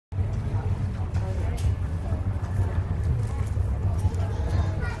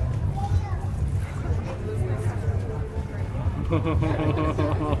Remember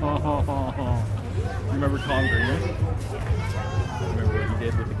Tom Green? Remember what he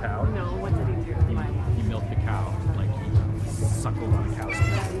did with the cow? No, what did he do? He milked the cow, like he suckled on a cow's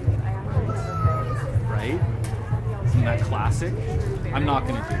teat. Right? Isn't that classic? I'm not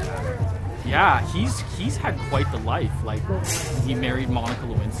gonna do that. Yeah, he's had quite the life. Like, he married Monica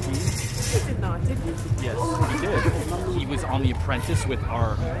Lewinsky. He did not, did he? Yes, he did. He was on The Apprentice with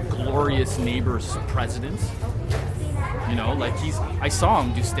our glorious neighbor's president. You know, like I saw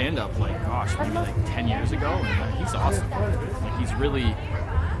him do stand-up, like, gosh, maybe like 10 years ago, and he's awesome. Like, he's really,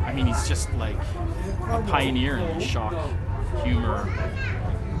 I mean, he's just like a pioneer in shock humor,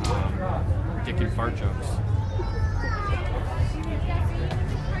 dick and fart jokes.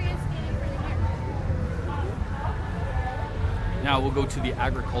 Now we'll go to the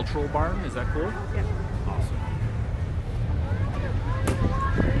agricultural barn. Is that cool? Yeah. Awesome.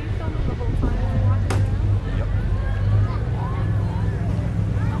 Yep.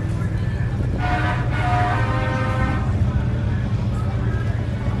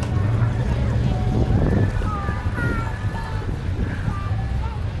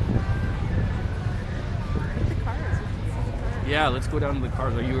 Yeah, let's go down to the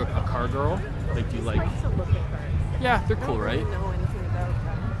cars. Are you a car girl? Like, do you like? Yeah, they're cool, right? I don't really know anything about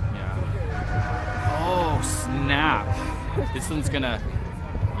them. Yeah. Oh, snap. This one's gonna...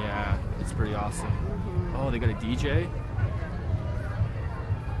 Yeah, it's pretty awesome. Oh, they got a DJ?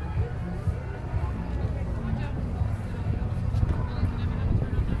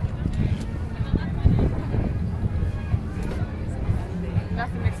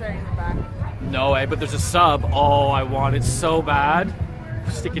 Nothing exciting in the back. No way, but there's a sub. Oh, I want it so bad.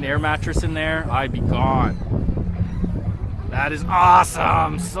 Stick an air mattress in there, I'd be gone. That is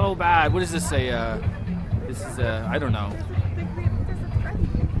awesome! So bad. What does this say? This is I don't know.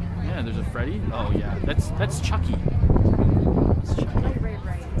 Yeah, there's a Freddy. Oh yeah, that's Chucky. That's Chucky. Right.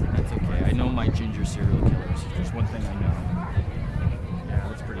 That's okay. I know my ginger serial killers. There's one thing I know. Yeah,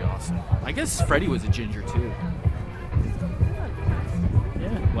 that's pretty awesome. I guess Freddy was a ginger too.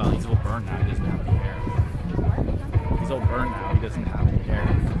 Yeah. Well, he's all burned now. He doesn't have any hair. He's all burned now. He doesn't have any hair.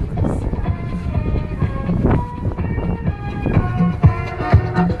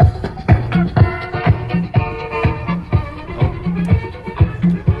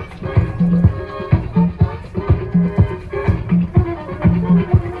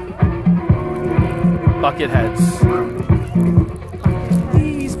 Bucketheads.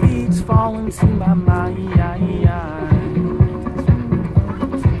 These beats fall into my mind.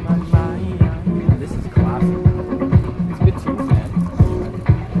 This is classic. It's good tunes, man.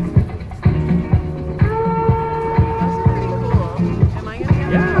 That's pretty cool. Am I gonna get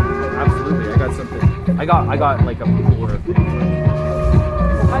Yeah, absolutely. I got something. I got like a cooler thing.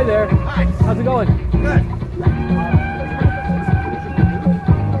 Hi there. Hi. How's it going? Good.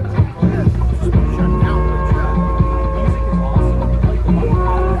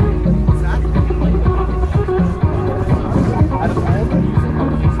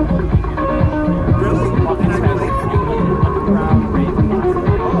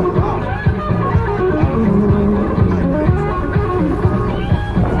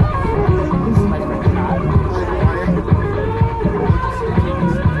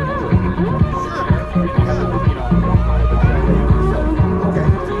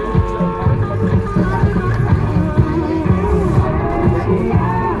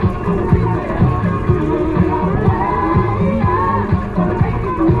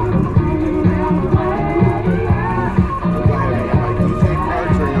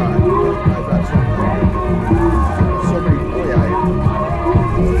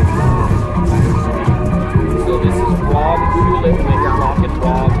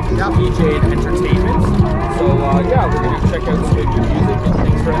 DJ Entertainment. So yeah, we're gonna check out some good music, and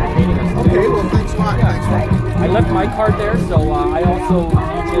thanks for entertaining us today. Okay, well thanks a lot. Yeah. Thanks a lot. I left my card there, so I also DJ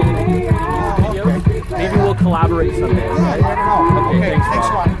and music videos. Maybe we'll collaborate someday. Yeah, Okay, okay, thanks, thanks a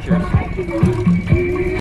Rob. lot.